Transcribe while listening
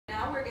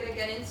going to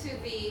get into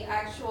the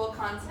actual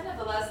content of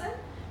the lesson.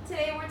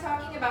 Today we're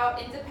talking about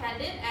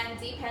independent and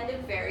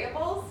dependent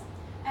variables.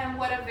 And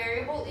what a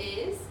variable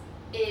is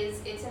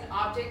it's an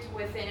object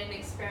within an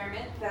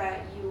experiment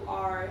that you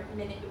are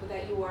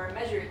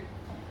measuring.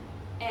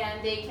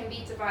 And they can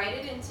be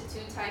divided into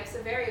two types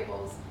of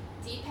variables,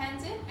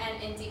 dependent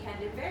and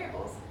independent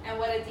variables. And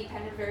what a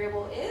dependent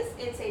variable is,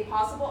 it's a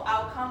possible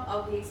outcome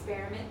of the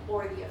experiment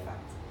or the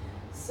effect.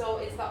 So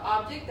it's the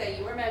object that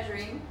you are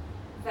measuring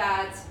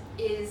that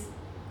is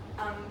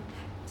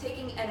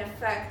taking an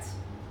effect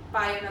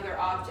by another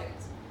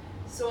object.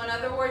 So in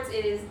other words,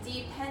 it is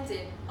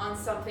dependent on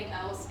something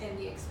else in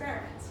the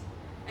experiment,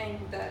 and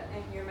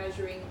you're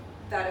measuring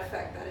that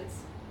effect that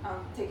is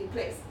taking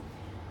place.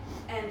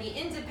 And the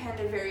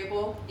independent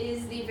variable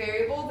is the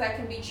variable that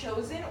can be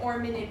chosen or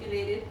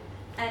manipulated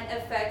and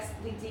affects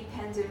the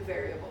dependent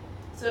variable.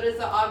 So it is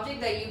the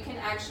object that you can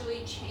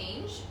actually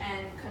change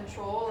and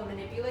control and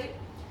manipulate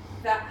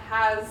that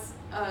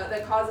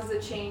causes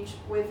a change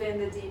within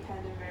the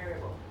dependent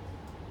variable.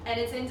 And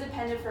it's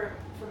independent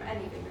from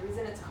anything. The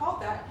reason it's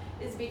called that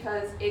is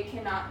because it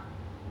cannot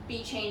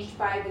be changed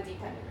by the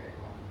dependent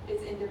variable.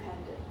 It's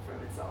independent from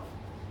itself,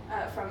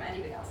 from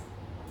anything else.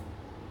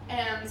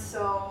 And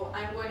so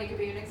I'm going to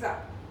give you an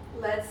example.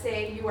 Let's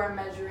say you are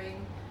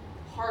measuring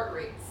heart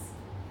rates,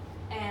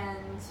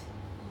 and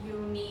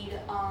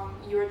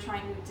you are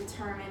trying to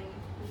determine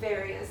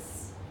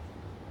various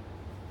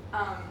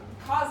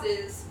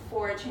causes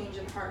for a change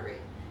in heart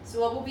rate. So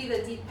what will be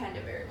the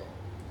dependent variable?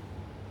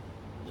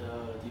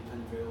 The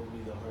dependent variable will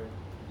be the heart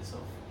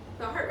itself.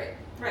 The heart rate,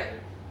 right.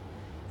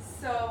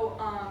 So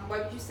why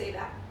would you say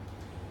that?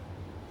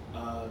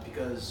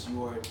 Because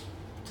you are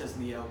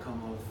testing the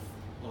outcome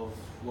of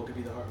what could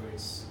be the heart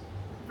rates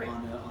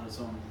on its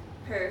own.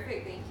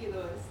 Perfect, thank you,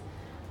 Louis.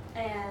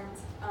 And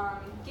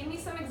give me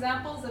some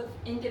examples of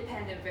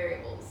independent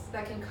variables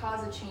that can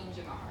cause a change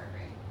in the heart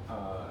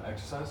rate.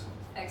 Exercise.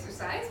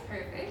 Exercise,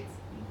 perfect.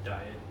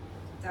 Diet.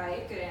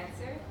 Diet, good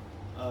answer.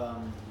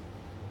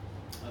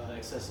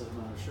 Excessive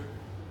amount of sugar.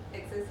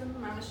 Excessive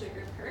amount of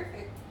sugar,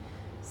 perfect.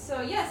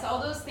 So yes,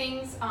 all those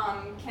things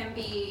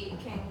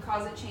can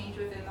cause a change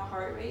within the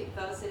heart rate.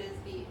 Thus, it is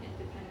the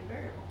independent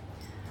variable.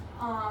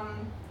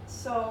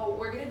 So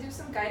we're going to do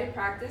some guided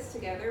practice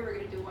together. We're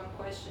going to do one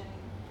question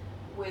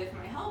with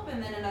my help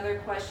and then another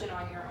question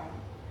on your own.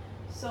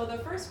 So the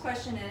first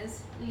question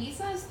is,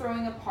 Lisa is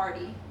throwing a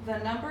party. The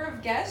number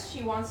of guests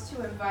she wants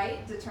to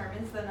invite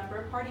determines the number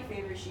of party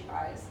favors she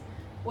buys.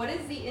 What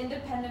is the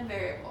independent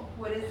variable?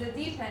 What is the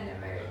dependent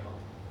variable?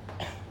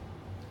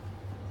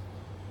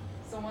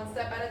 So one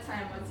step at a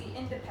time, what's the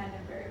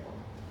independent variable?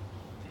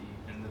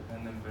 The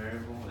independent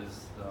variable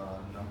is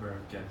the number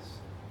of guests.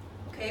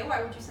 Okay,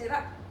 why would you say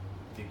that?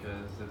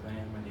 Because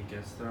depending on how many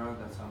guests there are,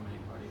 that's how many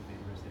party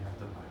favors they have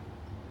to buy.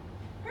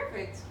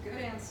 Perfect,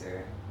 good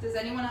answer. Does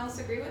anyone else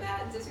agree with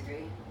that?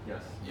 Disagree?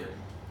 Yes. Yeah.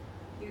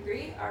 You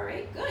agree? All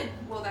right, good.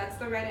 Well, that's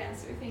the right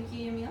answer. Thank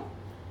you, Emil.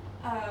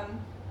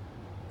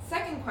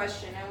 Second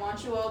question, I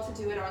want you all to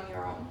do it on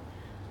your own.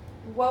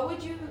 What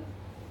would you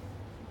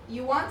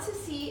want to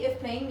see if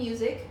playing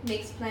music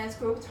makes plants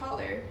grow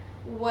taller?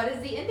 What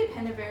is the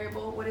independent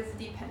variable? What is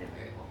the dependent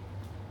variable?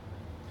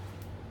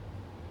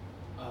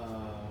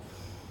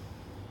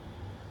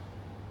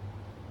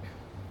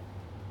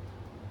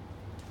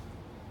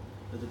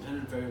 The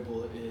dependent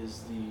variable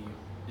is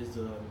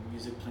the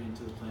music playing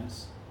to the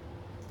plants.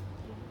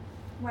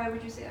 Why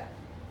would you say that?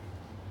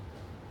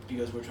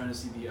 Because we're trying to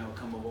see the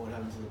outcome of what would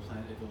happen to the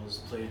plant if it was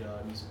played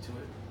music to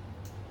it.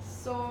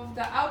 So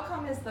the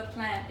outcome is the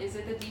plant. Is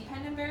it the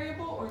dependent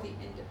variable or the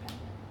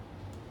independent?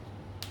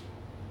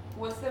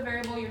 What's the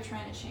variable you're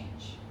trying to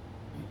change?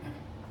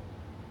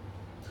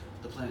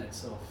 The plant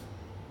itself.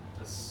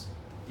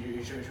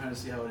 You're trying to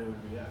see how it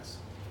would react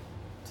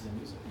to the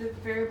music. The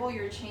variable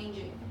you're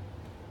changing.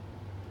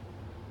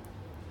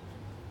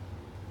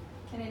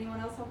 Can anyone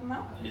else help them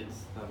out?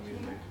 It's the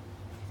music.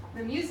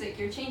 The music,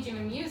 you're changing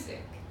the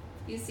music.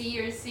 You see,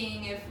 you're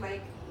seeing if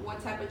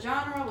what type of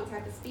genre, what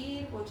type of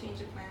speed will change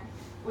the plant,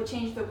 will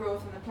change the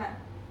growth in the plant.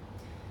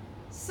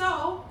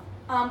 So,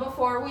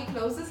 before we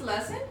close this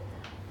lesson,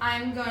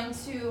 I'm going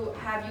to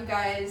have you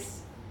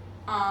guys,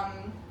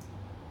 I'm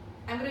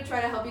going to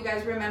try to help you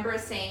guys remember a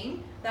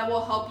saying that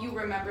will help you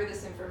remember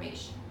this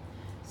information.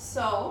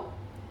 So,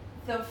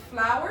 the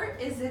flour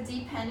is the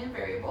dependent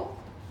variable.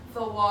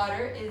 The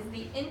water is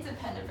the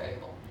independent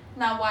variable.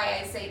 Now,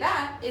 why I say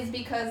that is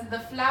because the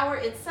flour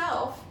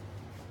itself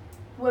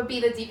would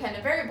be the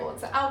dependent variable. It's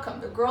the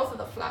outcome, the growth of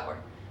the flour.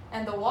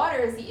 And the water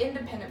is the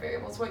independent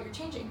variable. It's what you're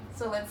changing.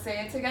 So let's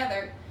say it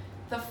together.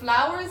 The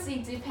flour is the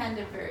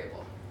dependent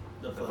variable.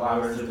 The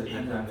flour is the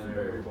dependent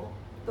variable.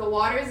 The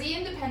water is the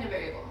independent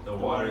variable. The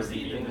water is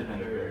the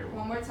independent variable.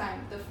 One more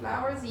time. The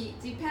flour is the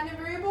dependent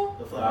variable.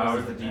 The flour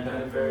is the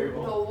dependent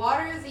variable. The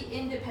water is the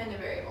independent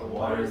variable. The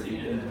water is the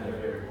independent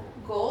variable.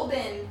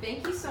 Golden.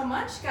 Thank you so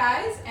much,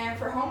 guys. And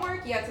for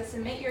homework, you have to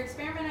submit your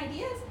experiment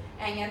ideas,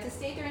 and you have to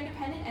state their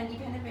independent and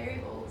dependent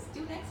variables.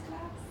 Do next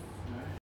class.